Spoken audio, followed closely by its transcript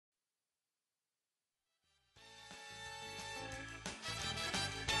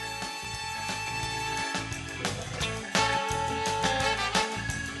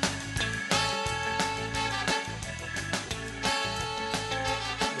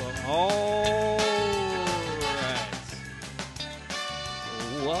All right.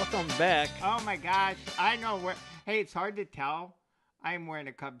 Welcome back. Oh my gosh, I know where. Hey, it's hard to tell. I'm wearing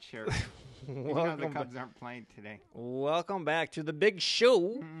a Cubs shirt. The Cubs aren't playing today. Welcome back to the big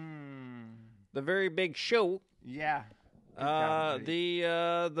show. The very big show. Yeah.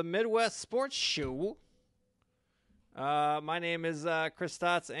 The Midwest Sports Show. My name is Chris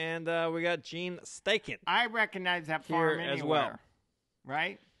Stotts, and we got Gene Steichen. I recognize that farm here anywhere, as well.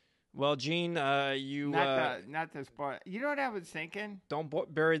 Right? Well, Gene, you not the sport. You know what I was thinking? don't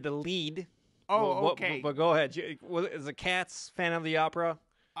bury the lead. Oh, okay. But go ahead. Is a Cats fan of the opera?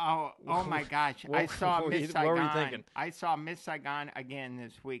 Oh my gosh! I saw Miss Saigon. What were you thinking? I saw Miss Saigon again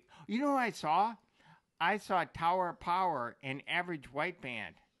this week. You know what I saw? I saw Tower of Power, an average white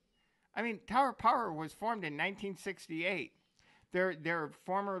band. I mean, Tower of Power was formed in 1968. Their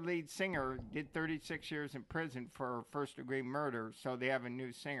former lead singer did 36 years in prison for first-degree murder, so they have a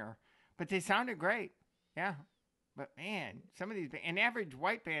new singer. But they sounded great, yeah. But man, some of these an average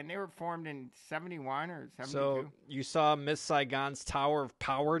white band, they were formed in 71 or 72. So you saw Miss Saigon's Tower of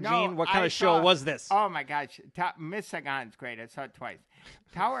Power, No, Gene? What kind I of show saw- was this? Oh my gosh, Miss Saigon's great. I saw it twice.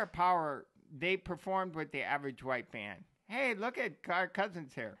 Tower of Power, they performed with the average white band. Hey, look at our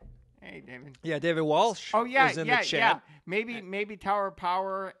cousins here. Hey, David. Yeah, David Walsh. Oh yeah, is in yeah, the chat. yeah. Maybe Tower of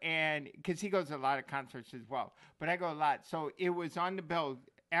Power, and because he goes to a lot of concerts as well. But I go a lot, so it was on the bill.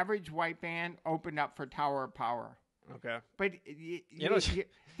 Average white band opened up for Tower of Power. Okay. But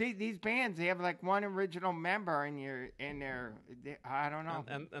these bands, they have like one original member, and I don't know.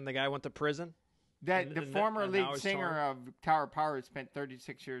 And the guy went to prison? The former and now lead he's singer touring? of Tower of Power spent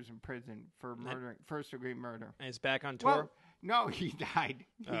 36 years in prison for first-degree murder. And he's back on tour? Well, no, he died.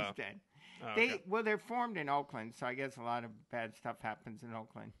 He's dead. Oh, okay. They're formed in Oakland, so I guess a lot of bad stuff happens in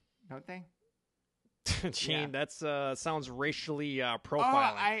Oakland, don't they? Gene, that sounds racially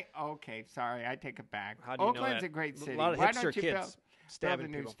profiling. Okay, sorry, I take it back. How do you know Oakland's that? a great city. A lot of Why hipster don't you kids build stabbing a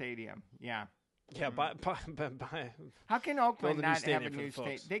new people. stadium? Yeah. Yeah, How can Oakland build a new not have stadium a for new the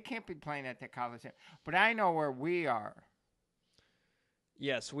stadium? folks. They can't be playing at the Coliseum. But I know where we are.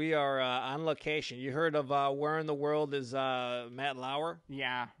 Yes, we are on location. You heard of Where in the World is Matt Lauer?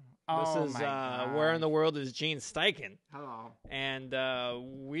 Yeah. This is my God. Where in the World is Gene Steichen. Hello. And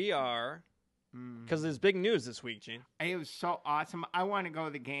we are, because there's big news this week, Gene. It was so awesome. I want to go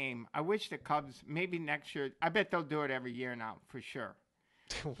to the game. I wish the Cubs, maybe next year, I bet they'll do it every year now, for sure.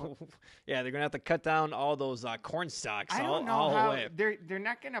 Yeah, they're going to have to cut down all those corn stalks I all don't know the how way. they're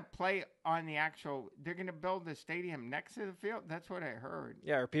not going to play on the actual. They're going to build the stadium next to the field. That's what I heard.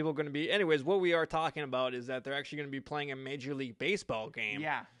 Yeah, are people going to be? Anyways, what we are talking about is that they're actually going to be playing a Major League Baseball game.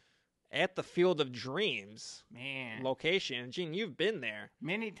 Yeah, At the Field of Dreams man, location. Gene, you've been there.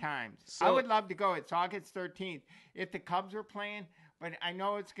 many times. So- I would love to go. It's August 13th. If the Cubs are playing, but I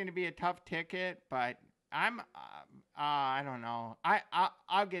know it's going to be a tough ticket. But I don't know.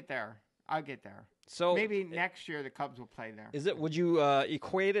 I'll get there. I'll get there. So Maybe next year the Cubs will play there. is it? Would you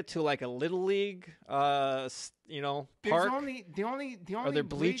equate it to like a little league? There's Park. the only there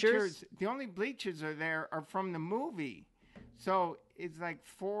bleachers? The only bleachers are from the movie, so it's like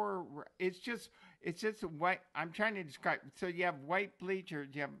four. It's just white. I'm trying to describe. So you have white bleachers.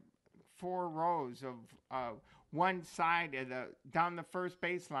 You have 4 rows of one side of down the first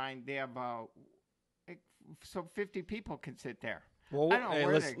baseline. They have so 50 people can sit there. Well, I don't know hey,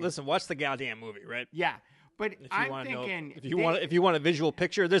 where listen. Watch the goddamn movie, right? Yeah, but If you I'm want to know, thinking if you want a visual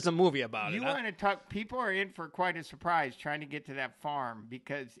picture, there's a movie about You it. want to talk? People are in for quite a surprise trying to get to that farm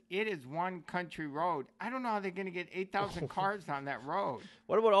because it is one country road. I don't know how they're going to get 8,000 cars on that road.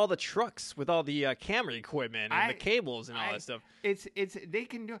 What about all the trucks with all the camera equipment and the cables and all that stuff? It's they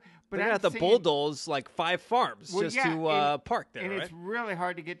can do, but They're I'm gonna have to saying- bulldoze like 5 farms Well, just yeah, to park there, and right? it's really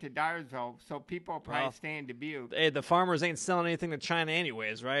hard to get to Dyersville, so people will probably Well, stay in Dubuque. Hey, the farmers ain't selling anything to China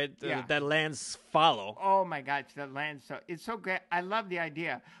anyways, right? Yeah. That lands follow. Oh my gosh, the land it's so great. I love the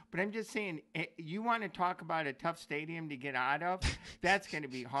idea, but I'm just saying, you want to talk about a tough stadium to get out of? That's going to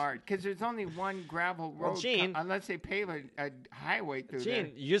be hard because there's only one gravel road, Gene- unless they pave a highway through there.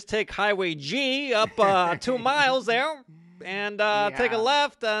 Gene, you just take Highway G up 2 miles there and take a Yeah.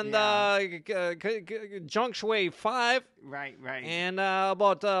 left and Junction 5 Right. and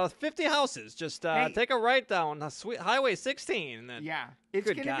about 50 houses. Just Hey. take a right down Highway 16. And then, Yeah, it's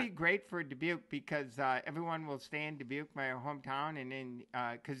Good going to God. be great for Dubuque because everyone will stay in Dubuque, my hometown, and then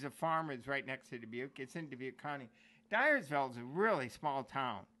because the farm is right next to Dubuque. It's in Dubuque County. Dyersville is a really small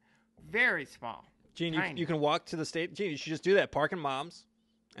town, very small. Gene, Tiny. you can walk to the state. Gene, you should just do that. Park in Moms.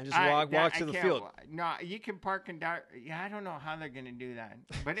 and just walk to the field. No, you can park and yeah, I don't know how they're going to do that,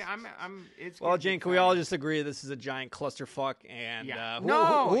 but it's. Well, Gene, can we all just agree this is a giant clusterfuck? And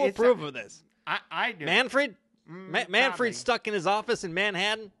no, who approved of this? I do. Manfred? Manfred's stuck in his office in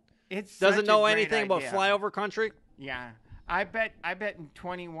Manhattan. Doesn't know anything about flyover country. Yeah, I bet in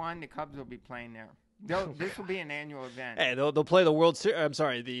 21 the Cubs will be playing there. This will be an annual event. Hey, they'll play the World Series. I'm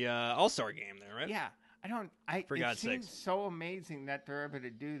sorry, the All-Star game there, right? Yeah, For God's sakes, so amazing that they're able to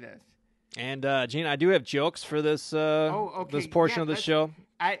do this. And Gene, I do have jokes for this. This portion of the show.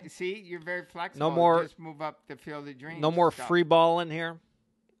 I see you're very flexible. No more. Just move up the Field of Dreams. No more free balling here.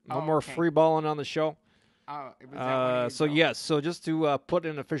 No more free balling on the show. So just to put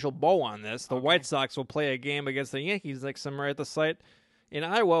an official bow on this, the White Sox will play a game against the Yankees next summer at the site in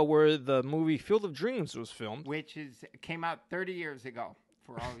Iowa where the movie Field of Dreams was filmed, which came out 30 years ago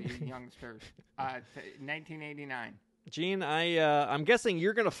for all you youngsters. 1989. Gene, I'm guessing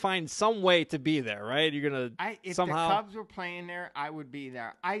you're gonna find some way to be there, right? You're gonna if somehow. If the Cubs were playing there, I would be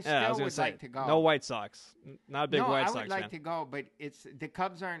there. I still would like to go. No White Sox, not a big White Sox fan. I would like to go, but the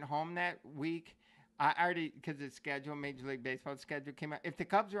Cubs aren't home that week. I already, because the schedule, Major League Baseball schedule came out. If the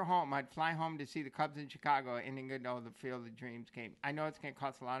Cubs were home, I'd fly home to see the Cubs in Chicago and then go to the Field of Dreams game. I know it's going to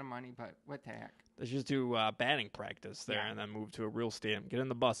cost a lot of money, but what the heck? Let's just do batting practice there and then move to a real stadium. Get in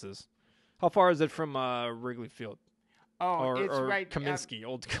the buses. How far is it from Wrigley Field? It's right. Kaminsky,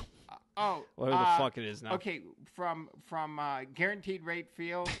 old. Whatever the fuck it is now. Okay, from Guaranteed Rate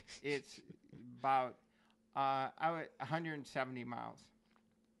Field, it's about 170 miles.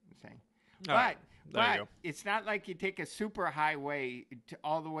 I'm saying, but it's not like you take a super highway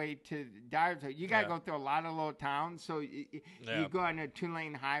all the way to Dyersville. You got to go through a lot of little towns. So you go on a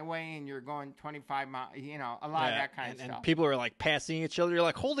 2-lane highway and you're going 25 miles, a lot of that kind of stuff. And people are like passing each other. You're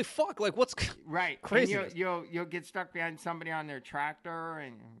like, holy fuck, like what's crazy? And you'll get stuck behind somebody on their tractor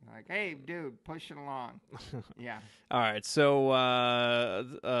and you're like, hey, dude, push it along. Yeah. All right. So,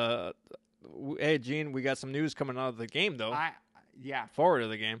 hey, Gene, we got some news coming out of the game, though. Forward of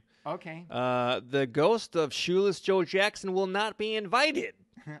the game. Okay. The ghost of Shoeless Joe Jackson will not be invited.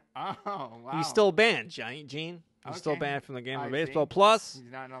 Oh, wow. He's still banned, Gene. He's still banned from the game of baseball. Plus,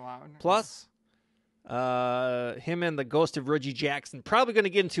 he's not allowed. Plus, him and the ghost of Reggie Jackson probably going to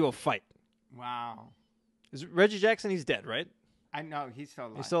get into a fight. Wow. Is Reggie Jackson? He's dead, right? I know he's still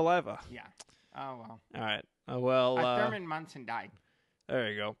alive. He's still alive. Yeah. Oh well. All right. Thurman Munson died. There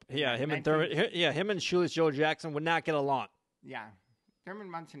you go. Yeah, him and Thurman. Yeah, him and Shoeless Joe Jackson would not get along. Yeah.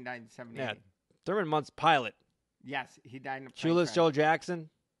 Thurman Munson died in 78. Yeah, Thurman Munson, pilot. Yes, he died in a plane Shoeless crash. Joe Jackson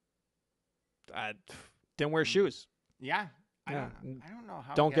didn't wear shoes. Yeah. I don't know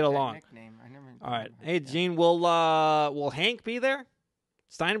how. Don't get along. Nickname. I never. All right. Hey, Gene, will Hank be there?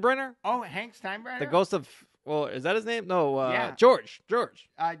 Steinbrenner? Oh, Hank Steinbrenner. The ghost of. Well, is that his name? No. Yeah. George. The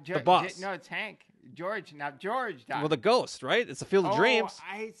boss. No, it's Hank. George. Now George died. Well, the ghost, right? It's the Field of Dreams.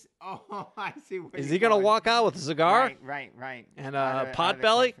 I see. Is he gonna walk out with a cigar? Right. And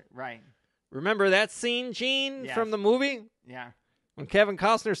Potbelly? Right. Remember that scene, Gene, from the movie? Yeah. When Kevin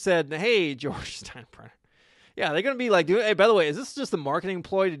Costner said, "Hey, George Steinbrenner." Yeah, they're gonna be like, hey, by the way, is this just a marketing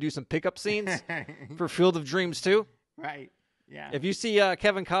ploy to do some pickup scenes for Field of Dreams 2? Right. Yeah. If you see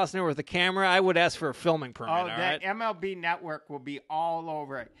Kevin Costner with a camera, I would ask for a filming permit. Oh, the MLB Network will be all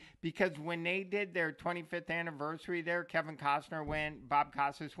over it because when they did their 25th anniversary there, Kevin Costner went, Bob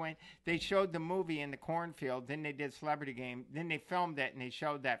Costas went. They showed the movie in the cornfield. Then they did Celebrity Game. Then they filmed it and they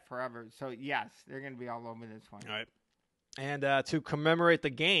showed that forever. So yes, they're going to be all over this one. All right. And to commemorate the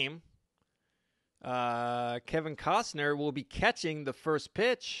game, Kevin Costner will be catching the first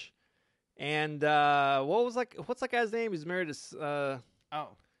pitch. And what's that guy's name? He's married to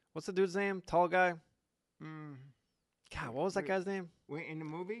what's the dude's name? Tall guy. God, what was that guy's name? In the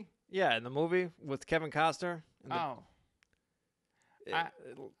movie? Yeah, in the movie with Kevin Costner.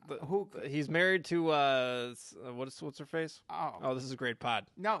 He's married to what's her face? Oh, this is a great pod.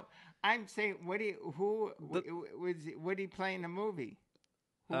 No, I'm saying what did he play in the movie?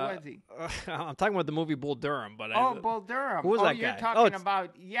 Who was he? I'm talking about the movie Bull Durham, but Bull Durham. Who was that you're guy? talking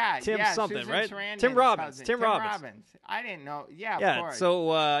about Tim something, Susan right? Sarandon's Tim Robbins. cousin. Tim Robbins. I didn't know. Yeah, yeah. Of course.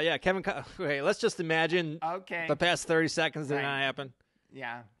 So Kevin. Okay, let's just imagine. Okay. The past 30 seconds did not happen.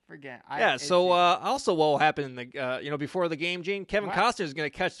 Yeah, forget. So also what will happen in the before the game, Gene? Kevin Costner is going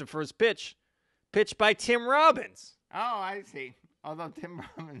to catch the first pitch, pitched by Tim Robbins. Oh, I see. Although Tim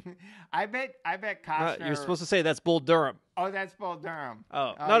Robbins, I bet Costner. You're supposed to say that's Bull Durham. Oh, that's Bull Durham.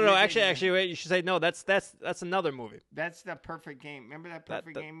 Oh, no. Actually, wait. You should say no. That's another movie. That's the Perfect Game. Remember that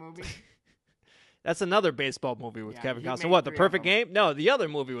Perfect Game movie? That's another baseball movie with Kevin he Costner. made What, The 3 of Perfect them. Game? No, the other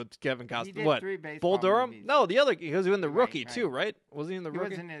movie with Kevin Costner. He did what? 3 baseball Bull Durham? movies. No, the other. He was in The Right, Rookie right. too, right? Was he in The He Rookie?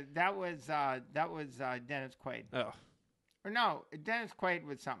 wasn't it. That was Dennis Quaid. Oh. Or no, Dennis Quaid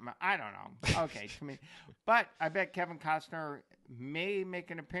was something. I don't know. Okay, to me, but I bet Kevin Costner may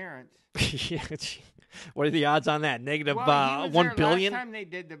make an appearance. Yeah, gee. What are the odds on that? Negative Well, he was 1 there billion? Last time they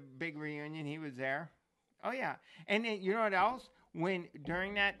did the big reunion, he was there. Oh yeah, and then, you know what else? When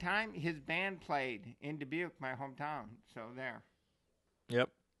during that time, his band played in Dubuque, my hometown. So there. Yep.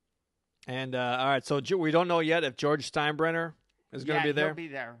 And all right, so we don't know yet if George Steinbrenner is going to be there. He'll be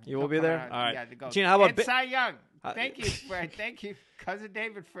there. He will be there. All right. Yeah, the Ghost. Gene, how about and Cy Young? Thank you, cousin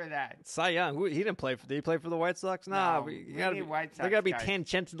David, for that. Cy Young? He didn't play for. Did he play for the White Sox? Nah, No, we we gotta need be, White they Sox got to be guys.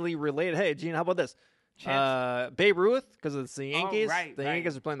 tangentially related. Hey, Gene, how about this? Chance. Babe Ruth, because it's the Yankees. right, the right.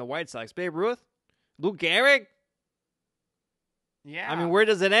 Yankees are playing the White Sox. Babe Ruth, Lou Gehrig. Yeah. I mean, where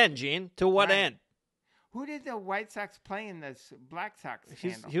does it end, Gene? To what Right. end? Who did the White Sox play in this Black Sox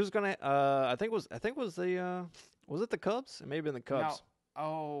scandal? He was gonna. I think it was the. Was it the Cubs? It may have been the Cubs. No.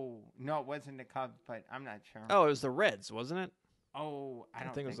 Oh no, it wasn't the Cubs, but I'm not sure. Oh, it was the Reds, wasn't it? Oh, I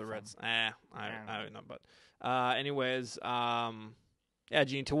don't think it was the so. Reds. I don't don't know. But anyways, yeah,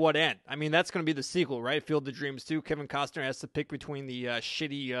 Gene, to what end? I mean, that's going to be the sequel, right? Field of Dreams 2. Kevin Costner has to pick between the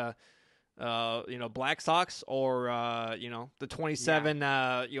shitty, Black Sox or, the 27,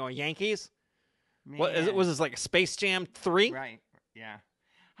 Yankees. What is it? Man. Was this like a Space Jam 3? Right. Yeah.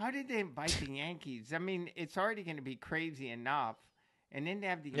 How did they invite the Yankees? I mean, it's already going to be crazy enough, and then to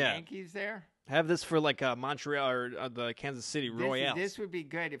have the Yeah. Yankees there. Have this for like Montreal or the Kansas City Royals. This would be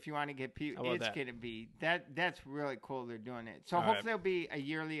good if you want to get people. How about It's that? going to be that's really cool. They're doing it. So All right. hopefully it'll be a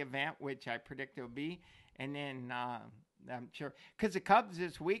yearly event, which I predict it'll be, and then I'm sure because the Cubs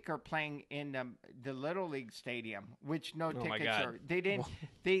this week are playing in the Little League Stadium, which no Oh, my tickets God. are. They didn't.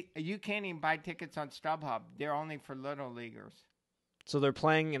 You can't even buy tickets on StubHub. They're only for Little Leaguers. So they're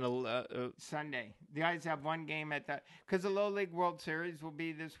playing in a Sunday. The guys have one game because the Little League World Series will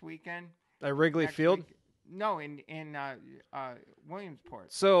be this weekend. Wrigley Next Field. week. No, in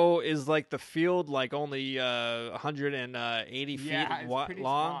Williamsport. So is like the field like only 180 feet it's pretty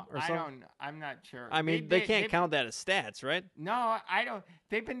long small. or something? I'm not sure. I mean, they can't count that as stats, right? No, I don't.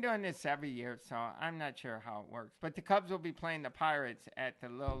 They've been doing this every year, so I'm not sure how it works. But the Cubs will be playing the Pirates at the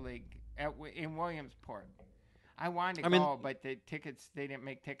Little League in Williamsport. I wanted to go, but the tickets, they didn't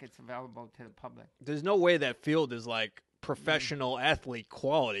make tickets available to the public. There's no way that field is like professional athlete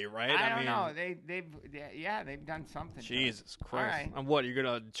quality, right? I don't know. They've done something. Jesus Christ! All right. And what, you're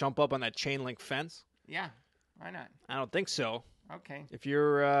gonna jump up on that chain link fence? Yeah, why not? I don't think so. Okay. If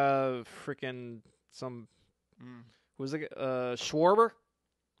you're freaking some, who's it? Schwarber?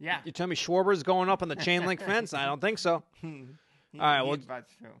 Yeah. You tell me Schwarber's going up on the chain link fence? I don't think so. All right, well,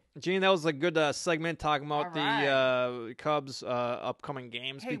 Gene, that was a good segment talking about the Cubs' upcoming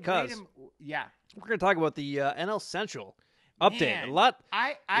games because we're going to talk about the NL Central update. Man, a lot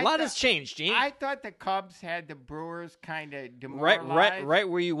thought- has changed, Gene. I thought the Cubs had the Brewers kind of demoralized. Right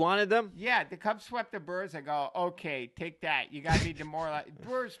where you wanted them. Yeah, the Cubs swept the Brewers. I go, okay, take that. You got to be demoralized.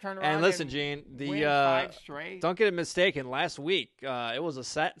 Brewers turn around And listen, Gene, win 5 straight. don't get it mistaken. Last week, it was a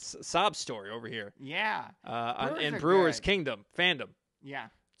sob story over here. Yeah. In are Brewers good. Kingdom fandom. Yeah.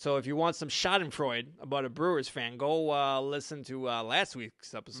 So if you want some Schadenfreude about a Brewers fan, go listen to last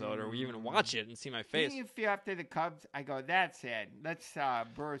week's episode or even watch it and see my face. Didn't you feel after the Cubs? I go, that's it. Let's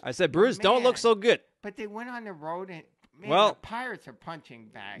Brewers. I said Brewers don't look so good. But they went on the road and Well, the Pirates are punching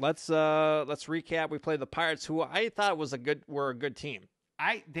back. Let's recap. We played the Pirates, who I thought were a good team.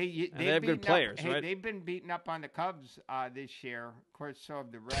 They have good players, right? They've been beating up on the Cubs this year. Of course, so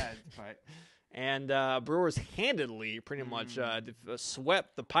have the Reds, but. And Brewers handedly, pretty much,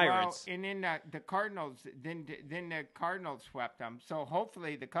 swept the Pirates. Well, and then the Cardinals, then the Cardinals swept them. So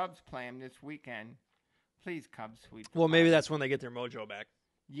hopefully the Cubs play them this weekend. Please, Cubs, sweep. Well, maybe that's when they get their mojo back.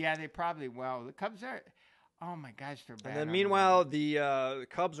 Yeah, they probably will. The Cubs are. Oh my gosh, they're bad. And then meanwhile, the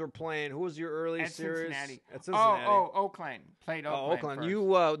Cubs were playing. Who was your early series? Cincinnati. At Cincinnati. Oakland played Oakland. Oakland.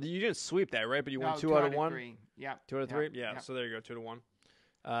 First. You didn't sweep that, right? But you won 2 out of 1. 3. Yeah. 2 out of 3. Yeah. So there you go,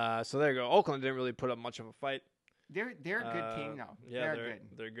 2-1. So there you go. Oakland didn't really put up much of a fight. They're a good team though. Yeah,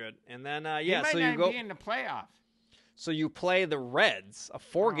 they're good. And then so you go be in the playoffs. So you play the Reds, a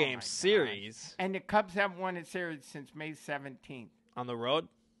 4-game series. Gosh. And the Cubs haven't won a series since May 17th. On the road?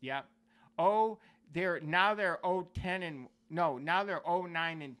 Yep. They're 0-10 and now they're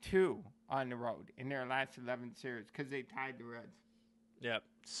 0-9-2 on the road in their last 11 series because they tied the Reds. Yep.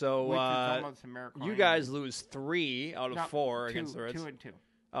 So which is almost a miracle. You guys lose 3 out of 4 against the Reds. 2-2.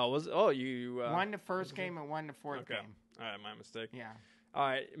 Oh, you won the first game and won the fourth game. All right, my mistake. Yeah. All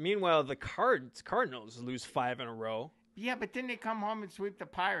right. Meanwhile, the Cardinals lose 5 in a row. Yeah, but then they come home and sweep the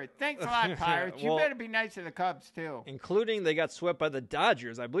Pirates. Thanks a lot, Pirates. Well, you better be nice to the Cubs, too. Including they got swept by the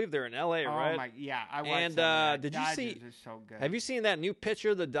Dodgers. I believe they're in L.A., right? I watched and did Dodgers you see? Are so good. Have you seen that new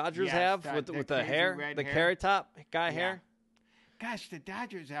picture the Dodgers have with the hair, the carrot top guy hair? Gosh, the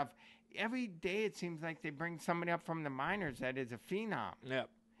Dodgers have every day. It seems like they bring somebody up from the minors that is a phenom. Yep.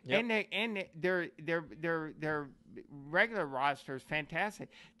 And their regular roster is fantastic.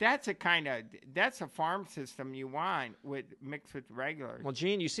 That's a farm system you want mixed with regulars. Well,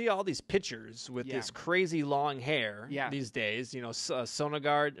 Gene, you see all these pitchers with this crazy long hair these days. You know,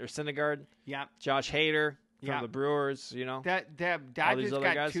 Syndergaard. Yeah. Josh Hader from the Brewers. You know, the Dodgers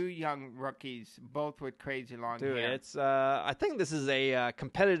got 2 young rookies, both with crazy long hair. Dude, it's I think this is a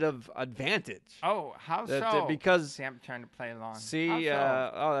competitive advantage. Oh, how so? Because I'm trying to play along. See,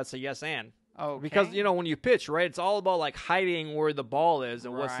 that's a yes and. Oh, okay. Because when you pitch, right, it's all about like hiding where the ball is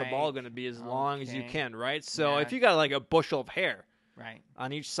and what's the ball going to be as long as you can, right? So if you got like a bushel of hair,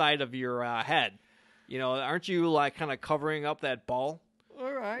 on each side of your head, aren't you like kind of covering up that ball?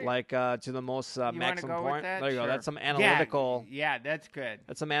 All right. Like to the most maximum point. There you go. Sure. That's some analytical. Yeah, that's good.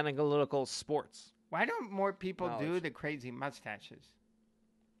 That's some analytical sports. Why don't more people do the crazy mustaches?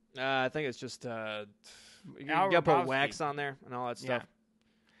 I think it's just you got to put wax on there and all that stuff.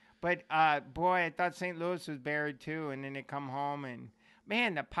 But boy, I thought St. Louis was buried too, and then they come home and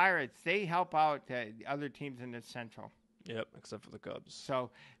man, the Pirates they help out the other teams in the Central. Yep, except for the Cubs.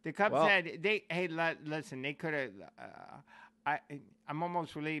 So the Cubs listen, they could have. I'm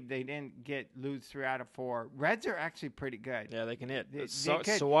almost relieved they didn't lose 3 out of 4. Reds are actually pretty good. Yeah, they can hit.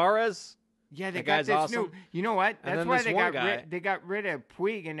 Suarez. Yeah, they that got guy's this awesome. new. You know what? And That's why they got rid of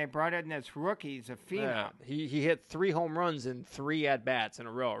Puig and they brought in this rookie. He's a phenom. Yeah, he hit 3 home runs in 3 at bats in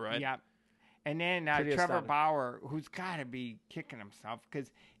a row, right? Yeah. And then Trevor Bauer, who's got to be kicking himself because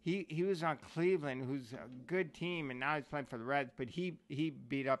he was on Cleveland, who's a good team, and now he's playing for the Reds. But he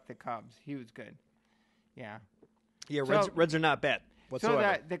beat up the Cubs. He was good. Yeah. Yeah, Reds are not bad whatsoever.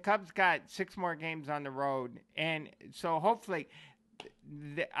 So the Cubs got 6 more games on the road, and so hopefully,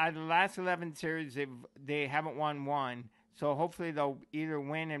 the last 11 series they haven't won one. So hopefully they'll either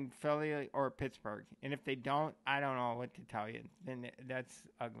win in Philly or Pittsburgh. And if they don't, I don't know what to tell you. Then that's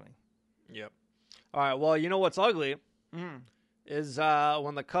ugly. Yep. All right. Well, you know what's ugly is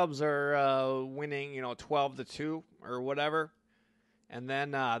when the Cubs are winning, 12-2 or whatever, and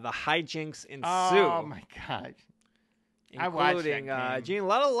then the hijinks ensue. Oh my gosh. Including Gene, a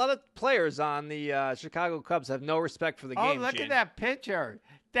lot of players on the Chicago Cubs have no respect for the game. Oh, look Gene. at that pitcher!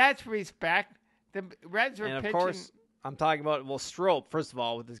 That's respect. The Reds are and of pitching. Course, I'm talking about Strop first of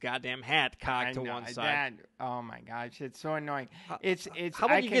all with his goddamn hat cocked to one side. Oh my gosh, it's so annoying. It's. How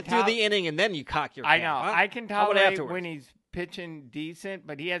about you get through the inning and then you cock your? I cap, know. huh? I can tolerate when he's pitching decent,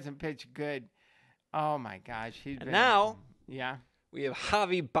 but he hasn't pitched good. Oh my gosh, now yeah, we have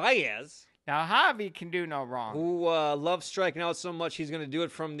Javi Baez. Now, Javi can do no wrong. Who loves striking out so much, he's going to do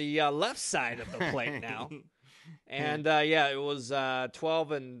it from the left side of the plate now. And, it was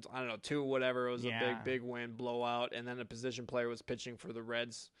 12 and, 2, whatever. It was a big win, blowout. And then a position player was pitching for the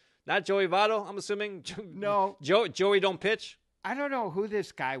Reds. Not Joey Votto, I'm assuming? No. Joey don't pitch? I don't know who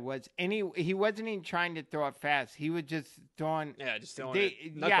this guy was. And he wasn't even trying to throw it fast. He was just throwing... Yeah, just throwing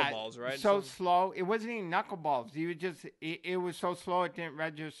knuckleballs, right? So slow. It wasn't even knuckleballs. He was just... It was so slow it didn't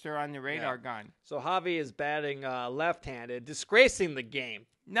register on the radar gun. So Javi is batting left-handed, disgracing the game.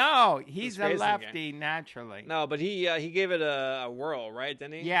 No, he's a lefty naturally. No, but he gave it a whirl, right?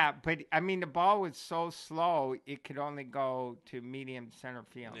 Didn't he? Yeah, but, the ball was so slow, it could only go to medium center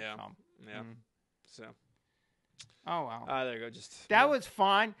field. Yeah, so. So... Oh, wow. There you go. That was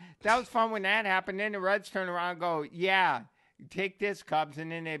fun. That was fun when that happened. Then the Reds turn around and go, yeah, take this, Cubs.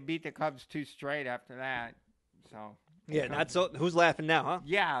 And then they beat the Cubs 2 straight after that. So yeah, not so. Who's laughing now, huh?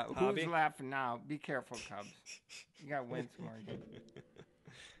 Yeah, who's laughing now? Be careful, Cubs. You got wins, Morgan.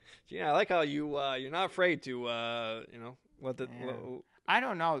 Yeah, I like how you're not afraid to let the I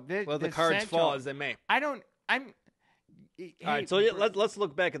don't know. Let the cards fall as they may. All right, so let's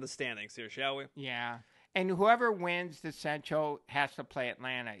look back at the standings here, shall we? Yeah. And whoever wins the Central has to play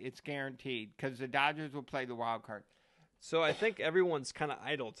Atlanta. It's guaranteed because the Dodgers will play the wild card. So I think everyone's kind of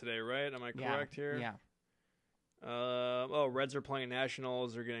idle today, right? Am I correct here? Yeah. Reds are playing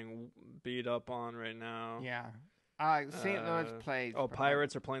Nationals. They're getting beat up on right now. Yeah. St. Louis plays.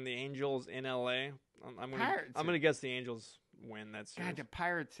 Pirates are playing the Angels in L.A. I'm gonna guess the Angels win that series. God, the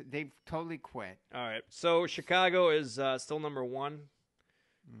Pirates, they've totally quit. All right. So Chicago is still number 1.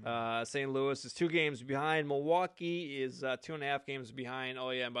 St. Louis is 2 games behind. Milwaukee is 2.5 games behind. Oh,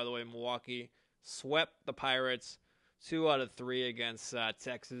 yeah, and by the way, Milwaukee swept the Pirates 2 out of 3 against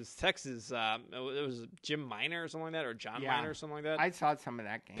Texas. Texas, it was Jim Minor or something like that, or John Minor or something like that. I saw some of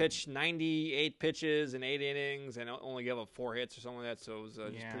that game. Pitched 98 pitches in 8 innings and only gave up 4 hits or something like that. So it was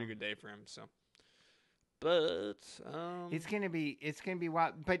just a pretty good day for him. So, but it's gonna be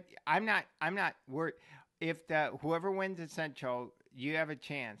wild. But I'm not worried. If whoever wins the Central, you have a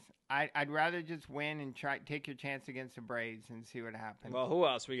chance. I'd rather just win and take your chance against the Braves and see what happens. Well, who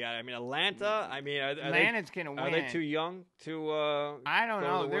else we got? I mean, Atlanta. I mean, Atlanta's gonna win. Are they too young to? I don't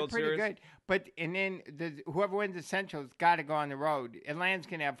know. They're pretty Series? good. But and then whoever wins the Central's got to go on the road. Atlanta's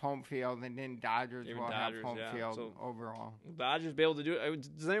gonna have home field, and then Dodgers will have home field overall. Dodgers be able to do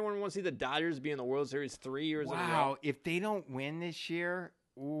it. Does anyone want to see the Dodgers be in the World Series 3 years in a row? Wow! If they don't win this year,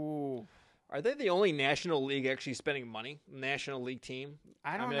 ooh. Are they the only National League actually spending money? National League team?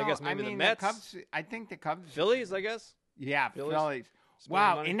 I don't know. I guess maybe the Mets. The Cubs, I think the Cubs. Phillies, I guess. Yeah, Phillies.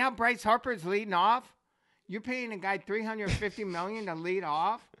 Wow, money. And now Bryce Harper's leading off. You're paying a guy $350 million to lead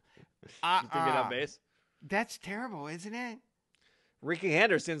off. To get on base. That's terrible, isn't it? Ricky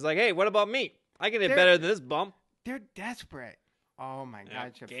Henderson's like, hey, what about me? I can hit better than this bum. They're desperate. Oh my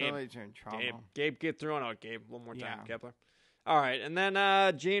gosh, the Phillies are in trouble. Gabe, get thrown out, Gabe. One more time, Kepler. All right, and then,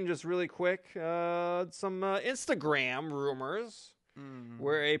 Gene, just really quick, some Instagram rumors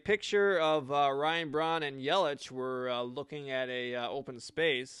where a picture of Ryan Braun and Yelich were looking at a open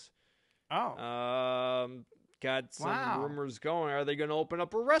space. Oh. Got some rumors going. Are they going to open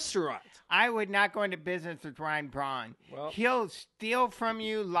up a restaurant? I would not go into business with Ryan Braun. Well, he'll steal from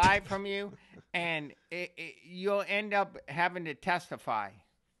you, lie from you, and you'll end up having to testify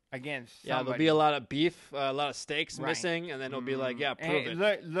against somebody. Yeah, there'll be a lot of beef, a lot of steaks missing, and then it'll be like, prove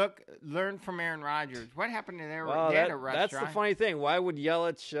it. Learn from Aaron Rodgers. What happened to their restaurant? That's the funny thing. Why would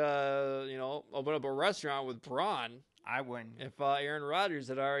Yelich, open up a restaurant with Braun? I wouldn't. If Aaron Rodgers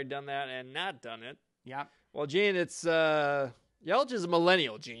had already done that and not done it. Yep. Well, Gene, it's Yelich is a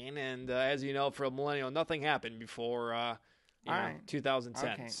millennial, Gene, and as you know, for a millennial, nothing happened before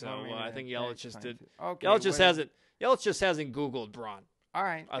 2010. Okay. So I think Yelich just did. Okay, Yelich just hasn't Googled Braun. All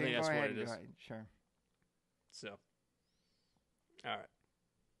right. I think that's what it is. Sure. So, all right.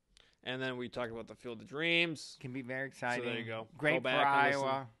 And then we talked about the Field of Dreams. Can be very exciting. So there you go. Great for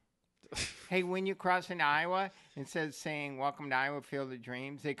Iowa. Hey, when you cross into Iowa, instead of saying "Welcome to Iowa, Field of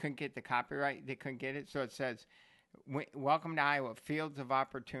Dreams," they couldn't get the copyright. They couldn't get it, so it says "Welcome to Iowa, Fields of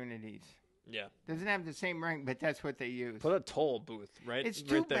Opportunities." Yeah. Doesn't have the same ring, but that's what they use. Put a toll booth, right? It's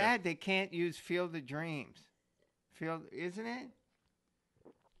too bad they can't use Field of Dreams. Isn't it?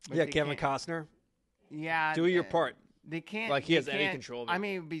 But Kevin Costner. Yeah. Do your part. They can't. Like he has any control of it. I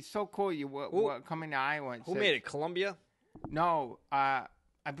mean, it'd be so cool. Coming to Iowa. Who made it? Columbia? No.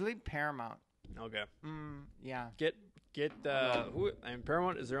 I believe Paramount. Okay. Yeah. Get who? And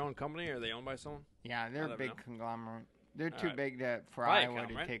Paramount is their own company, or are they owned by someone? Yeah, they're a big conglomerate. They're too big for Iowa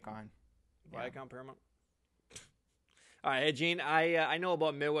to take on. Viacom, Paramount. All right, hey Gene. I know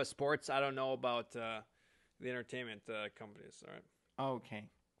about Midwest sports. I don't know about the entertainment companies. All right. Okay.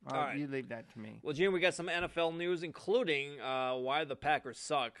 All right. You leave that to me. Well, Gene, we got some NFL news, including why the Packers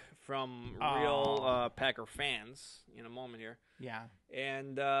suck from real Packer fans in a moment here. Yeah.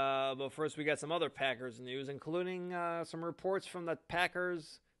 And but first, we got some other Packers news, including some reports from the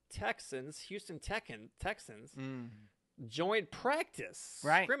Packers Houston Texans joint practice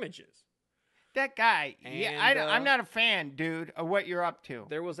scrimmages. That guy, I'm not a fan, dude, of what you're up to.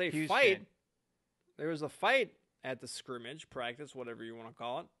 There was a fight. There was a fight at the scrimmage practice, whatever you want to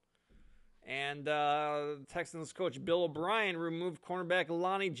call it. And Texans coach Bill O'Brien removed cornerback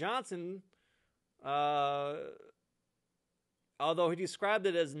Lonnie Johnson, although he described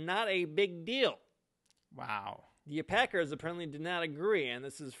it as not a big deal. Wow. The Packers apparently did not agree, and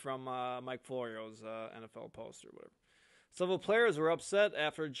this is from Mike Florio's NFL post or whatever. Several players were upset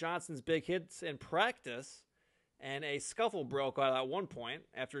after Johnson's big hits in practice, and a scuffle broke out at one point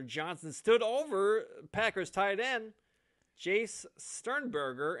after Johnson stood over Packers tight end Jace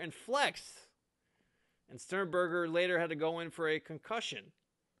Sternberger and flexed. And Sternberger later had to go in for a concussion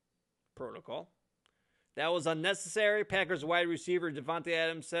protocol. That was unnecessary, Packers wide receiver Devontae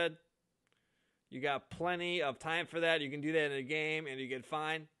Adams said. You got plenty of time for that. You can do that in a game and you get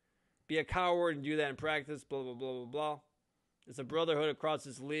fined. Be a coward and do that in practice, blah, blah, blah, blah, blah. It's a brotherhood across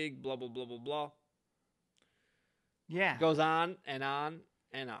this league, blah, blah, blah, blah, blah. Yeah. Goes on and on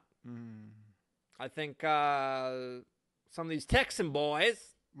and on. I think some of these Texan boys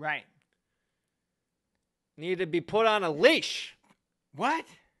need to be put on a leash. What?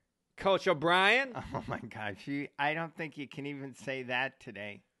 Coach O'Brien? Oh, my gosh. I don't think you can even say that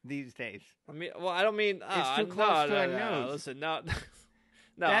today, these days. I don't mean... it's too close to a news. Listen,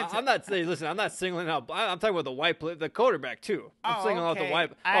 No, I'm not saying. Listen, I'm not singling out. I'm talking about the quarterback too. I'm singling out the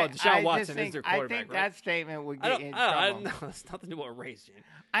white. Deshaun Watson is their quarterback. I think right? that statement would get you in trouble. No, it's nothing to do with race, Gene.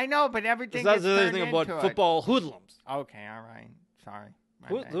 I know, but everything. That's the other thing about football hoodlums. Okay, all right. Sorry.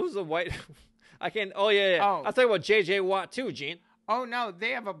 Who's the white? I can't. Oh yeah. Oh. I'll tell you about J.J. Watt too, Gene. Oh no,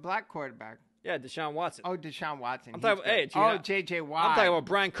 they have a black quarterback. Yeah, Deshaun Watson. Oh, Deshaun Watson. I'm talking about, Gene, J.J. Watt. I'm talking about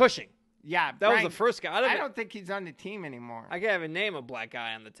Brian Cushing. Yeah, that was the first guy. I don't think he's on the team anymore. I can't even name a black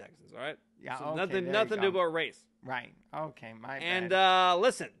guy on the Texans. All right. Yeah. So okay, nothing to do about race. Right. Okay. My bad. And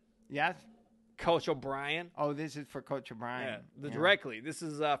listen. Yes. Coach O'Brien. Oh, this is for Coach O'Brien. Yeah. Directly. This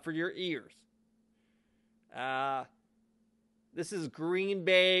is for your ears. This is Green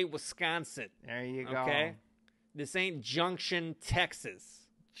Bay, Wisconsin. There you go. Okay. This ain't Junction, Texas.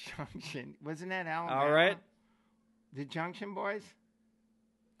 Junction. Wasn't that Alabama? All right. The Junction boys?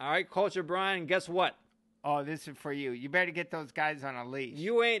 All right, Coach O'Brien, guess what? Oh, this is for you. You better get those guys on a leash.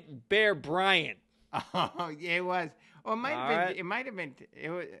 You ain't Bear Bryant. Oh, yeah, it was. Well, it might have been. Right. It might have been. It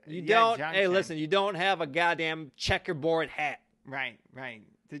was, you don't. Junction. Hey, listen. You don't have a goddamn checkerboard hat. Right.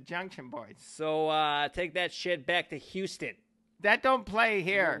 The Junction boys. So take that shit back to Houston. That don't play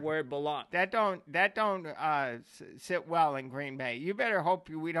here. Where it belongs. That don't sit well in Green Bay. You better hope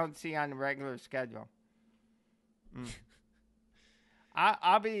we don't see on the regular schedule.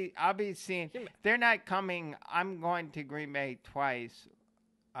 I'll be seeing. They're not coming. I'm going to Green Bay twice,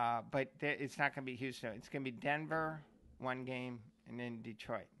 but it's not going to be Houston. It's going to be Denver, one game, and then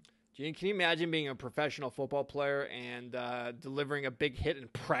Detroit. Gene, can you imagine being a professional football player and delivering a big hit in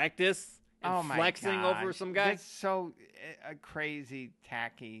practice? And flexing over some guy? That's so crazy,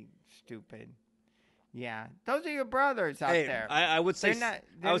 tacky, stupid. Yeah. Those are your brothers out there. I would say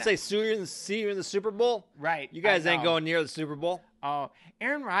see you in the Super Bowl. Right. You guys ain't going near the Super Bowl. Oh,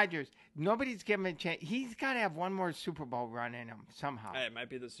 Aaron Rodgers, nobody's giving him a chance. He's got to have one more Super Bowl run in him somehow. Hey, it might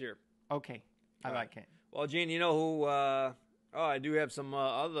be this year. Okay. I like it. Well, Gene, you know who I do have some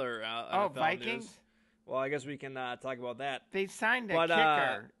other NFL Vikings? News. Well, I guess we can talk about that. They signed a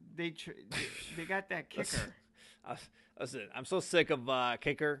kicker. They got that kicker. Listen, I'm so sick of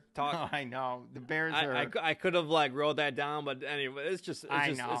kicker talk. Oh, I know. The Bears are. I could have wrote that down, but anyway, it's just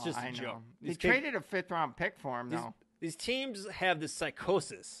a joke. They traded a 5th-round pick for him, though. These teams have this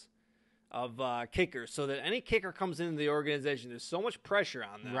psychosis of kickers, so that any kicker comes into the organization, there's so much pressure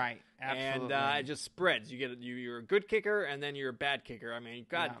on them. Right, absolutely. And it just spreads. You're a good kicker, and then you're a bad kicker. I mean,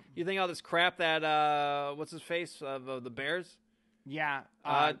 God, you think all this crap that what's his face of the Bears? Yeah,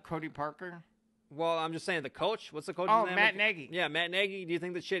 Cody Parker. Well, I'm just saying the coach. What's the coach's name? Oh, Matt Nagy. Yeah, Matt Nagy. Do you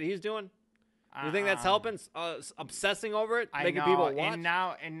think the shit he's doing? You think that's helping? Obsessing over it, making people watch.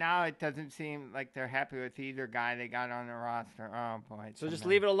 And now it doesn't seem like they're happy with either guy they got on the roster. Oh boy! So just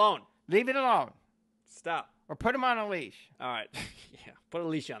leave it alone. Leave it alone. Stop. Or put him on a leash. All right. Yeah, put a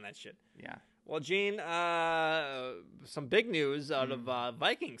leash on that shit. Yeah. Well, Gene, some big news out of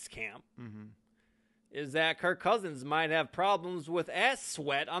Vikings camp is that Kirk Cousins might have problems with ass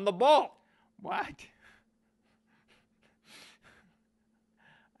sweat on the ball. What?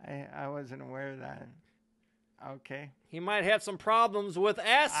 I wasn't aware of that. Okay. He might have some problems with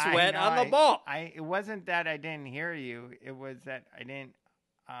ass sweat on the ball. It wasn't that I didn't hear you. It was that I didn't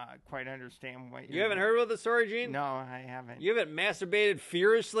quite understand what you haven't heard of the story, Gene? No, I haven't. You haven't masturbated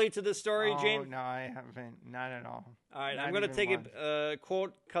furiously to the story, Gene? No, I haven't. Not at all. All right, I'm going to take it,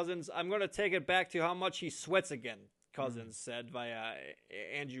 quote Cousins, I'm going to take it back to how much he sweats again, Cousins said via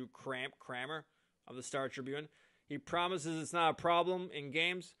Andrew Kramer of the Star Tribune. He promises it's not a problem in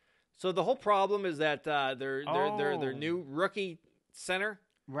games. So the whole problem is that their new rookie center,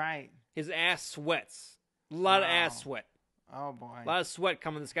 right? His ass sweats. A lot of ass sweat. Oh boy, a lot of sweat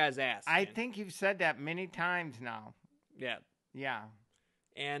coming this guy's ass. I think you've said that many times now. Yeah. Yeah.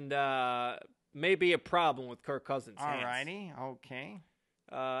 And may be a problem with Kirk Cousins. Alrighty. Okay.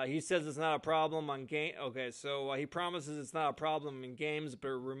 He says it's not a problem on game. Okay, so he promises it's not a problem in games, but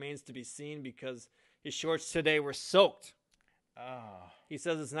it remains to be seen because his shorts today were soaked. Oh. He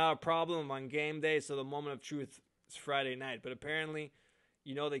says it's not a problem on game day, so the moment of truth is Friday night. But apparently,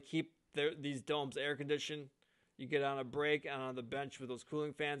 they keep these domes air conditioned. You get on a break and on the bench with those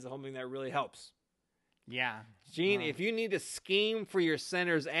cooling fans, hoping that really helps. Yeah. Gene, if you need to scheme for your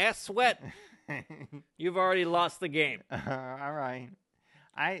center's ass sweat, you've already lost the game. All right.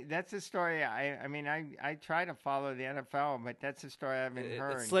 That's a story. I try to follow the NFL, but that's a story I haven't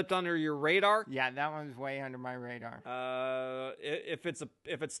heard. It slipped under your radar? Yeah, that one's way under my radar. If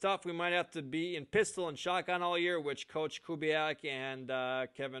it's tough, we might have to be in pistol and shotgun all year, which Coach Kubiak and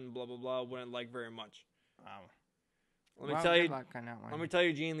Kevin blah blah blah wouldn't like very much. Wow. Let me tell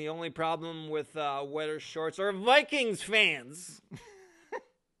you, Gene, the only problem with wetter shorts are Vikings fans.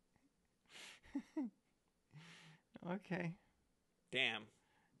 Okay. Damn.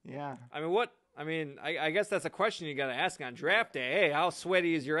 Yeah. I guess that's a question you got to ask on draft day. Hey, how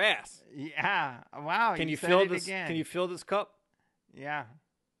sweaty is your ass? Yeah. Wow. Can you said fill it this? again. Can you fill this cup? Yeah.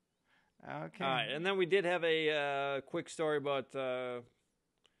 Okay. All right, and then we did have a quick story about per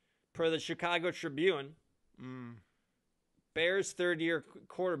the Chicago Tribune. Bears third-year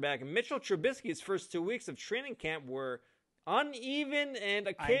quarterback Mitchell Trubisky's first 2 weeks of training camp were uneven and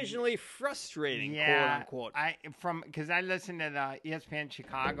occasionally frustrating, yeah, quote unquote. Because I listened to the ESPN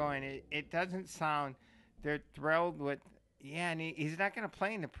Chicago, and it doesn't sound they're thrilled with. Yeah, and he's not going to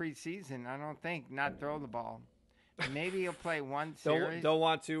play in the preseason. I don't think. Not throw the ball. Maybe he'll play one series. Don't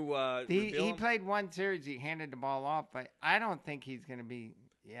want to. He played one series. He handed the ball off, but I don't think he's going to be.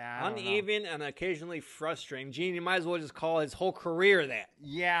 Yeah, I uneven and occasionally frustrating. Gene, you might as well just call his whole career that.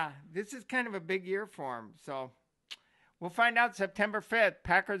 Yeah, this is kind of a big year for him. So we'll find out September 5th.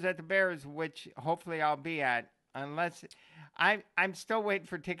 Packers at the Bears, which hopefully I'll be at. Unless I'm still waiting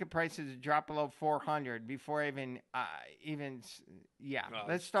for ticket prices to drop below 400 before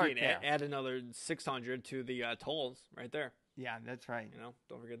let's start there. Add another 600 to the tolls right there. Yeah, that's right.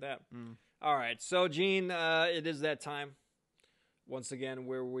 Don't forget that. All right, so Gene, it is that time once again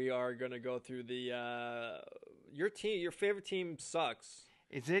where we are going to go through the your favorite team sucks.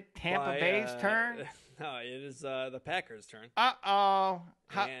 Is it Tampa Bay's turn? No, it is the Packers' turn. Uh-oh.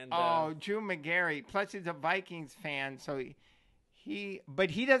 Drew McGarry. Plus, he's a Vikings fan, so but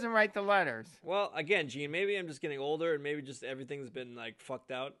he doesn't write the letters. Well, again, Gene, maybe I'm just getting older, and maybe just everything's been, like,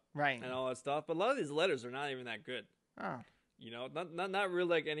 fucked out. Right. And all that stuff. But a lot of these letters are not even that good. Oh. Not really,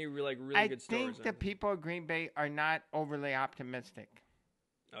 like, any, really good stories. I think the people of Green Bay are not overly optimistic.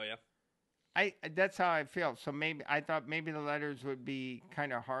 Oh, yeah? That's how I feel. So I thought maybe the letters would be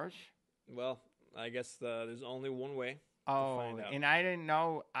kind of harsh. Well, I guess there's only one way to find out. And I don't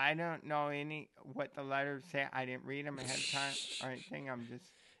know what the letters say. I didn't read them ahead of time or anything. I'm just.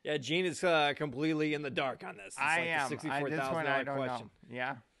 Yeah, Gene is completely in the dark on this. It's I like am. The $64,000 this one I don't question. know.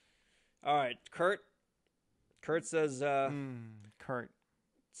 Yeah. All right, Kurt. Kurt says. Kurt.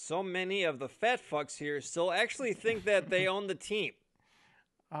 So many of the fat fucks here still actually think that they own the team.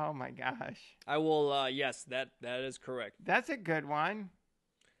 Oh my gosh. I will. Yes, that is correct. That's a good one.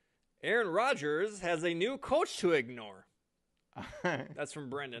 Aaron Rodgers has a new coach to ignore. That's from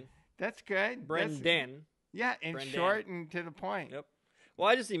Brendan. That's good. Brendan. Yeah, and Brendan. Short and to the point. Yep. Well,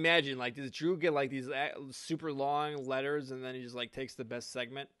 I just imagine, like, does Drew get, like, these super long letters, and then he just, like, takes the best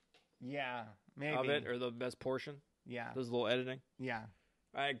segment Yeah, maybe. of it, or the best portion? Yeah. Does a little editing? Yeah.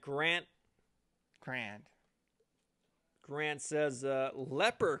 All right, Grant says,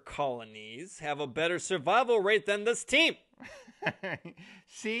 leper colonies have a better survival rate than this team.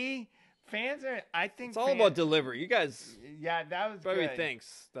 See? Fans are, I think. It's all about delivery. You guys. Yeah, that was probably good.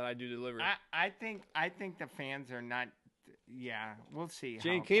 thinks that I do delivery. I think the fans are not. Yeah, we'll see.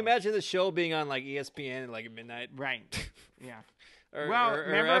 Jane, can you imagine the show being on like ESPN like at midnight? Right. Yeah. or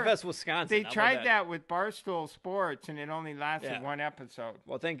remember, FS Wisconsin. They tried that with Barstool Sports, and it only lasted one episode.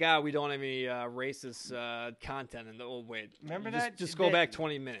 Well, thank God we don't have any racist content in the old way. Remember that? Just go back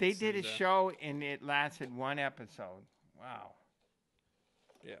 20 minutes. They did a show, and it lasted one episode. Wow.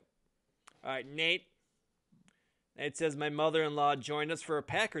 Yeah. All right, Nate. Nate says, my mother-in-law joined us for a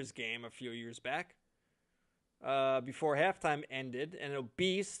Packers game a few years back. Before halftime ended, an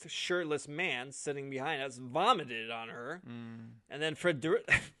obese, shirtless man sitting behind us vomited on her, and then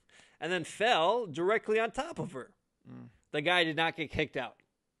fell directly on top of her. The guy did not get kicked out.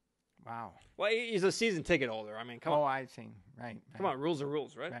 Wow. Well, he's a season ticket holder. I mean, come on. Oh, I see. Right. Come on, rules are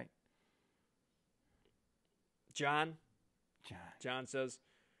rules, right? Right. John says,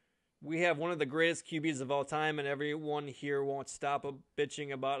 we have one of the greatest QBs of all time, and everyone here won't stop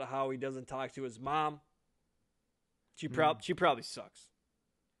bitching about how he doesn't talk to his mom. She probably sucks.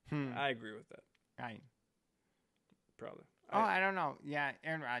 I agree with that. Right. Probably. I don't know. Yeah,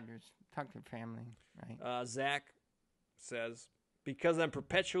 Aaron Rodgers. Talk to family. Right. Zach says, because I'm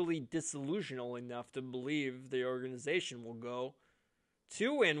perpetually disillusional enough to believe the organization will go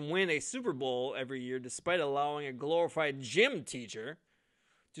to and win a Super Bowl every year despite allowing a glorified gym teacher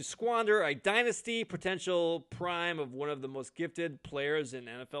to squander a dynasty potential prime of one of the most gifted players in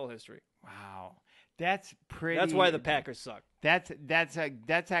NFL history. Wow. That's pretty. That's why the Packers suck. That's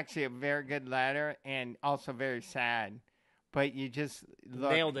actually a very good letter and also very sad. But you just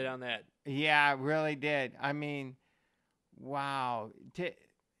nailed it on that. Yeah, really did. I mean, wow.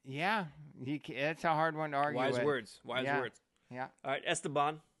 Yeah, it's a hard one to argue Wise with. words. Words. Yeah. All right,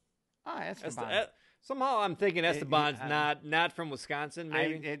 Esteban. Oh, Esteban. Somehow I'm thinking Esteban's not from Wisconsin.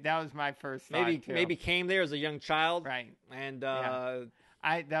 Maybe that was my first thought. Maybe came there as a young child. Right. And that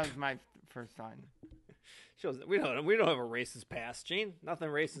was my first time. Shows that we don't have a racist past, Gene. Nothing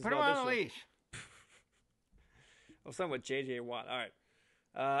racist Put him about on a this. leash. I was talking about J.J. Watt. All right.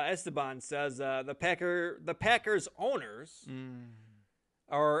 Esteban says the Packers owners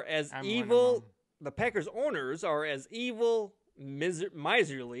are as evil. The Packers owners are as evil,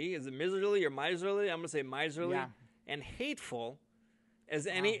 miserly. Is it miserly or miserly? I'm gonna say miserly and hateful as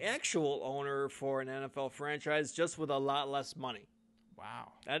any actual owner for an NFL franchise, just with a lot less money.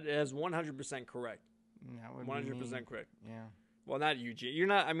 Wow, that is 100% correct. That would 100% correct. Yeah. Well, not you, G. You're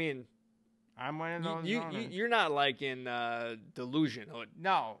not. I mean, I'm one of those. You're not like in delusion.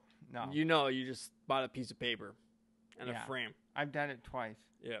 No. You know, you just bought a piece of paper and a frame. I've done it twice.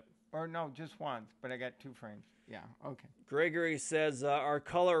 Yep. Or no, just once, but I got 2 frames. Yeah. Okay. Gregory says our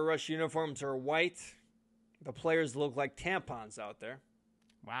color rush uniforms are white. The players look like tampons out there.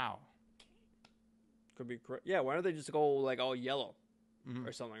 Wow. Could be correct. Yeah. Why don't they just go like all yellow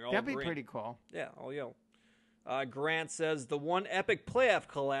or something? Or all That'd be green? pretty cool. Yeah, all yellow. Grant says the one epic playoff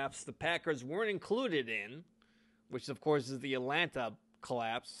collapse the Packers weren't included in, which of course is the Atlanta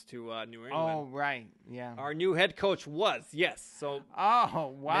collapse to New England. Oh, right. Yeah. Our new head coach was, yes. So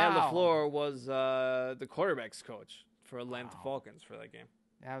oh, wow. Matt LaFleur was the quarterback's coach for Atlanta Falcons for that game.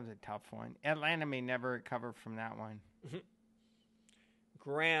 That was a tough one. Atlanta may never recover from that one.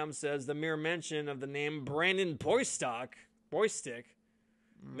 Graham says the mere mention of the name Brandon Boystick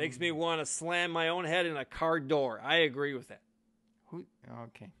makes me want to slam my own head in a car door. I agree with that. Who?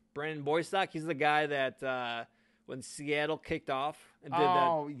 Okay. Brandon Boystock, he's the guy that when Seattle kicked off and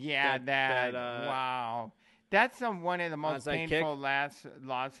did that. Wow. That's one of the most painful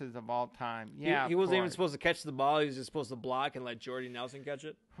losses of all time. Yeah, he wasn't even supposed to catch the ball. He was just supposed to block and let Jordy Nelson catch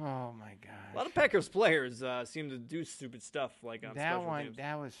it. Oh, my God. A lot of Packers players seem to do stupid stuff like on that special one. teams.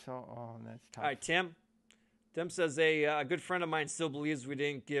 That was so. Oh, that's tough. All right, Tim. Tim says a good friend of mine still believes we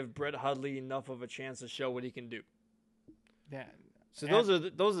didn't give Brett Hundley enough of a chance to show what he can do. So those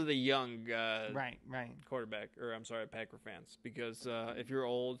are the young right quarterback, or I'm sorry, Packer fans. Because if you're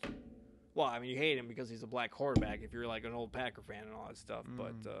old, well, I mean, you hate him because he's a black quarterback. If you're like an old Packer fan and all that stuff,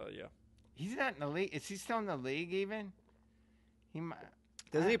 but yeah, he's not in the league. Is he still in the league even?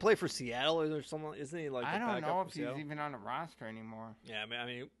 Doesn't he play for Seattle or something? Isn't he like? I don't know if Seattle? he's even on the roster anymore. Yeah, I mean, I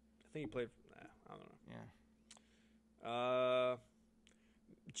think he played. I don't know. Yeah.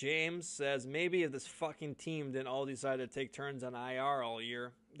 James says maybe if this fucking team didn't all decide to take turns on IR all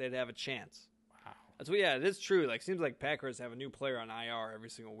year, they'd have a chance. Wow. That's what. Yeah, it is true. Like, seems like Packers have a new player on IR every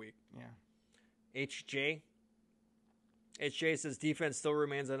single week. Yeah. HJ says defense still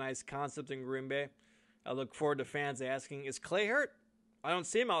remains a nice concept in Green Bay. I look forward to fans asking, "Is Clay hurt? I don't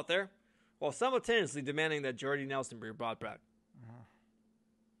see him out there," while simultaneously demanding that Jordy Nelson be brought back.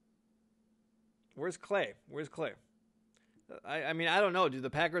 Where's Clay? I mean, I don't know. Do the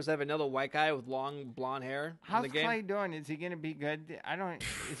Packers have another white guy with long blonde hair How's in the game? Clay doing? Is he going to be good?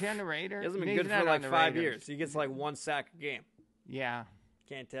 Is he on the Raiders? He hasn't been good for like 5 years. He gets like 1 sack a game. Yeah.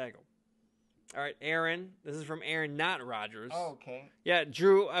 Can't tackle. All right, Aaron. This is from Aaron, not Rodgers. Oh, okay. Yeah,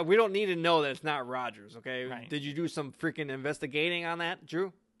 Drew, we don't need to know that it's not Rodgers, okay? Right. Did you do some freaking investigating on that,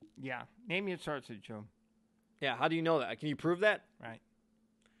 Drew? Yeah. Name your sources, Drew. Yeah, how do you know that? Can you prove that? Right.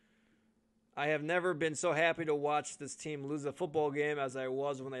 I have never been so happy to watch this team lose a football game as I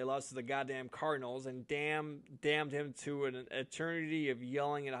was when they lost to the goddamn Cardinals and damned him to an eternity of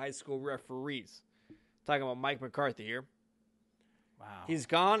yelling at high school referees. Talking about Mike McCarthy here. Wow. He's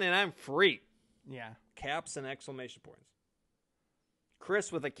gone and I'm free. Yeah. Caps and exclamation points.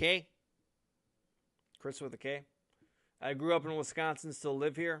 Chris with a K. I grew up in Wisconsin, still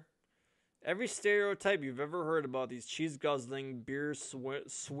live here. Every stereotype you've ever heard about these cheese-guzzling,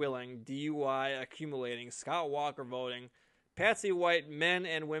 beer-swilling, DUI accumulating, Scott Walker voting, Patsy White men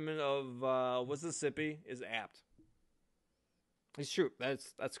and women of Mississippi is apt. It's true.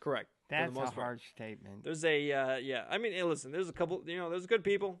 That's correct. That's for the most a part. hard statement. There's yeah. I mean, hey, listen, there's a couple, there's good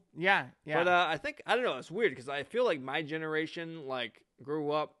people. Yeah. But I don't know, it's weird because I feel like my generation, like,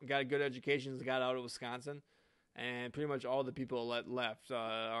 grew up, got a good education, got out of Wisconsin. And pretty much all the people left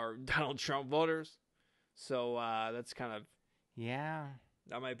are Donald Trump voters. So that's kind of... Yeah.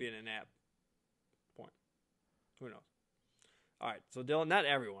 That might be an apt point. Who knows? All right. So, Dylan, not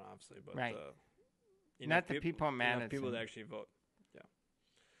everyone, obviously. But, right. Not the people in Madison. People that actually vote. Yeah.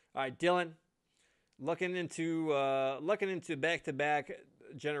 All right, Dylan. Looking into back-to-back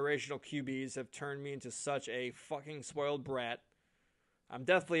generational QBs have turned me into such a fucking spoiled brat. I'm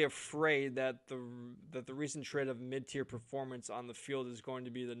definitely afraid that the recent trend of mid-tier performance on the field is going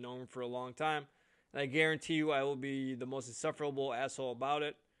to be the norm for a long time. And I guarantee you I will be the most insufferable asshole about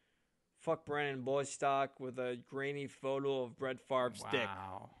it. Fuck Brandon Boystock with a grainy photo of Brett Favre's dick.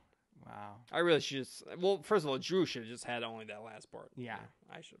 Wow. Wow. I really should just. Well, first of all, Drew should have just had only that last part. Yeah.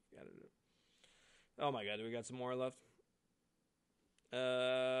 I should have edited it. Oh my God, do we got some more left?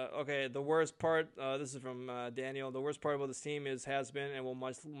 Okay, the worst part. This is from Daniel. The worst part about this team has been and will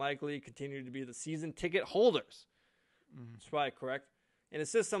most likely continue to be the season ticket holders. That's probably correct. In a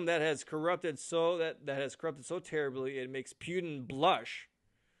system that has corrupted so terribly, it makes Putin blush.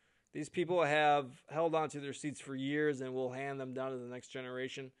 These people have held on to their seats for years and will hand them down to the next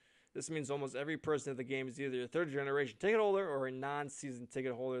generation. This means almost every person at the game is either a third-generation ticket holder or a non-season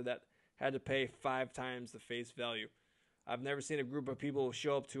ticket holder that had to pay 5 times the face value. I've never seen a group of people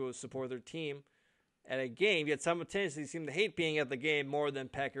show up to support their team at a game, yet simultaneously seem to hate being at the game more than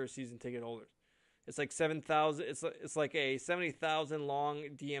Packers season ticket holders. It's like 7,000. It's like a 70,000 long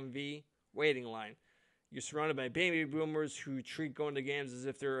DMV waiting line. You're surrounded by baby boomers who treat going to games as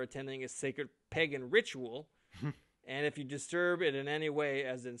if they're attending a sacred pagan ritual. And if you disturb it in any way,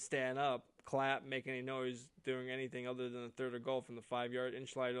 as in stand up, clap, make any noise, doing anything other than a third of goal from the 5-yard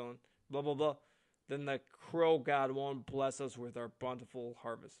inch slide on, blah, blah, blah, then the crow god won't bless us with our bountiful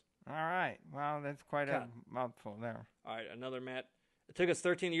harvest. All right. Well, that's quite a mouthful there. All right, another Matt. It took us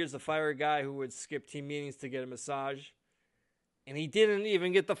 13 years to fire a guy who would skip team meetings to get a massage. And he didn't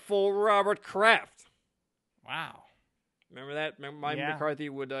even get the full Robert Kraft. Wow. Remember that? Remember Mike McCarthy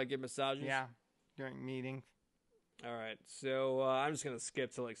would get massages? Yeah, during meetings. All right, so I'm just going to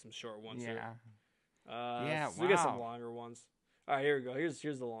skip to like some short ones here. So we got some longer ones. All right, here we go.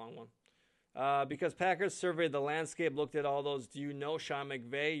 Here's the long one. Because Packers surveyed the landscape, looked at all those "do you know Sean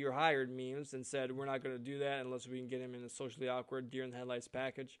McVay, you're hired" memes, and said, we're not going to do that unless we can get him in a socially awkward deer in the headlights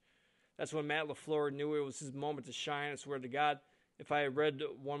package. That's when Matt LaFleur knew it was his moment to shine. I swear to God, if I had read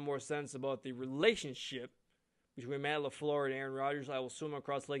one more sentence about the relationship between Matt LaFleur and Aaron Rodgers, I will swim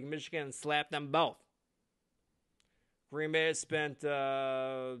across Lake Michigan and slap them both. Green Bay has spent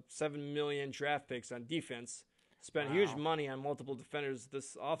 $7 million draft picks on defense, spent huge money on multiple defenders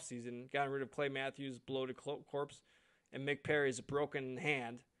this offseason, gotten rid of Clay Matthews' bloated corpse, and Mick Perry's broken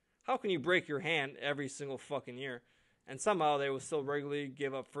hand. How can you break your hand every single fucking year? And somehow they will still regularly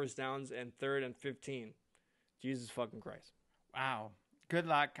give up first downs and 3rd and 15. Jesus fucking Christ. Wow. Good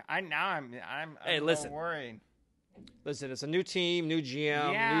luck. I'm listen. worried. Listen, it's a new team, new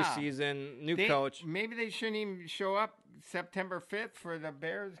GM, new season, new coach. Maybe they shouldn't even show up September 5th for the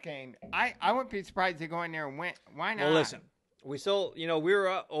Bears game. I wouldn't be surprised to go in there and win. Why not? Well, listen, we still, we were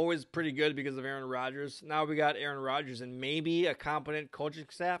always pretty good because of Aaron Rodgers. Now we got Aaron Rodgers and maybe a competent coaching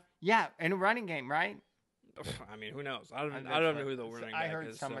staff. Yeah, and a running game, right? I mean, who knows? I don't know who the running back is. I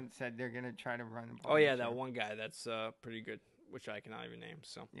heard someone said they're going to try to run the ball. Oh, yeah, that one guy. That's pretty good, which I cannot even name.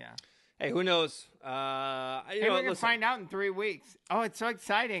 So yeah. Hey, who knows? We're going to find out in 3 weeks. Oh, it's so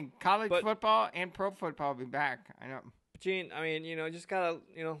exciting. College football and pro football will be back. I know. But, Gene, I mean, just got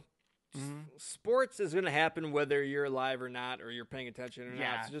to, sports is going to happen whether you're alive or not or you're paying attention or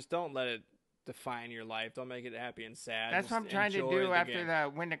not. So just don't let it define your life. Don't make it happy and sad. That's what I'm trying to do after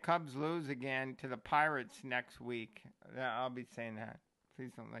when the Cubs lose again to the Pirates next week. I'll be saying that. Please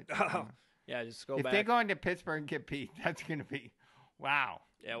don't let that Yeah, just go back. If they go into Pittsburgh and get beat, that's going to be, wow.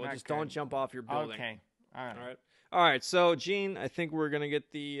 Yeah, well, just don't jump off your building. Okay. All right. All right. So, Gene, I think we're going to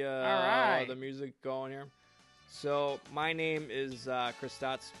get the music going here. So, my name is Chris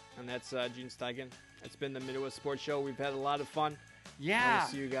Stotts, and that's Gene Steichen. It's been the Midwest Sports Show. We've had a lot of fun. Yeah. We'll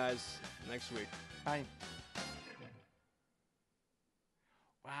see you guys next week. Bye.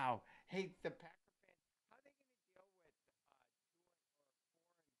 Wow. Hey, the